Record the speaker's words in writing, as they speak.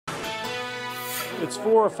It's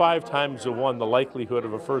 4 or 5 times to 1 the likelihood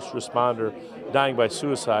of a first responder dying by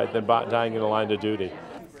suicide than dying in the line of duty.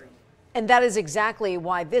 And that is exactly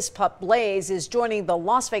why this pup, Blaze, is joining the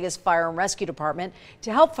Las Vegas Fire and Rescue Department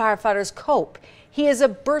to help firefighters cope. He is a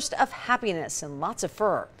burst of happiness and lots of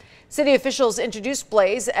fur. City officials introduced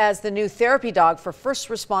Blaze as the new therapy dog for first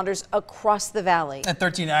responders across the valley. And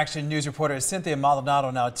 13 Action News reporter Cynthia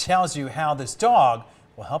Maldonado now tells you how this dog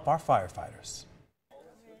will help our firefighters.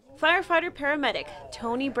 Firefighter paramedic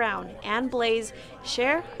Tony Brown and Blaze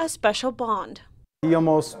share a special bond. He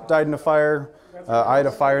almost died in a fire. I had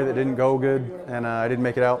a fire that didn't go good, and I didn't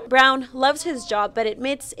make it out. Brown loves his job, but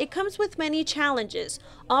admits it comes with many challenges,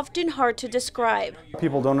 often hard to describe.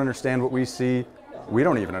 People don't understand what we see. We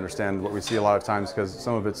don't even understand what we see a lot of times because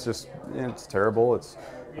some of it's just, it's terrible, it's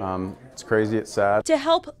crazy, it's sad. To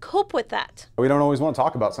help cope with that, we don't always want to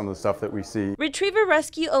talk about some of the stuff that we see. Retriever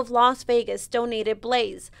Rescue of Las Vegas donated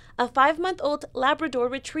Blaze, a 5-month-old Labrador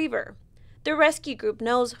Retriever. The rescue group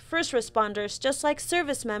knows first responders, just like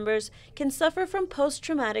service members, can suffer from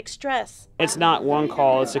post-traumatic stress. It's not one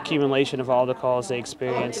call, it's accumulation of all the calls they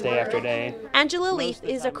experience day after day. Angela Leaf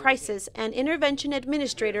is a crisis and intervention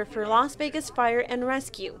administrator for Las Vegas Fire and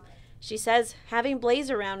Rescue. She says having Blaze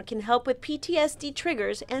around can help with PTSD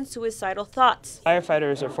triggers and suicidal thoughts.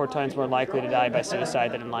 Firefighters are 4 times more likely to die by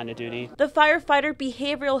suicide than in line of duty. The Firefighter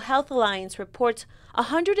Behavioral Health Alliance reports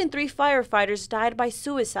 103 firefighters died by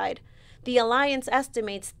suicide. The Alliance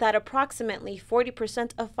estimates that approximately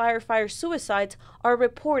 40% of firefighter suicides are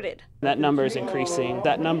reported. That number is increasing.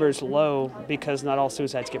 That number is low because not all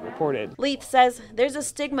suicides get reported. Leaf says there's a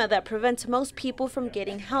stigma that prevents most people from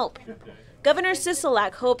getting help. Governor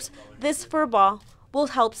Sisolak hopes this furball will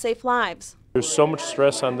help save lives. There's so much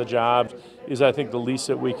stress on the job, is I think the least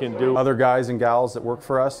that we can do. Other guys and gals that work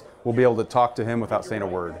for us will be able to talk to him without saying a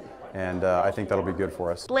word, and I think that'll be good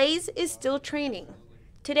for us. Blaze is still training.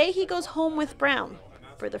 Today he goes home with Brown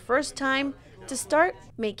for the first time to start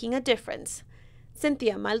making a difference.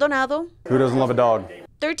 Cynthia Maldonado. Who doesn't love a dog?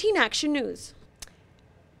 13 Action News.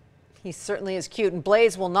 He certainly is cute, and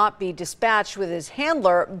Blaze will not be dispatched with his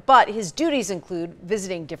handler, but his duties include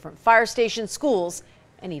visiting different fire stations, schools,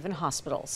 and even hospitals.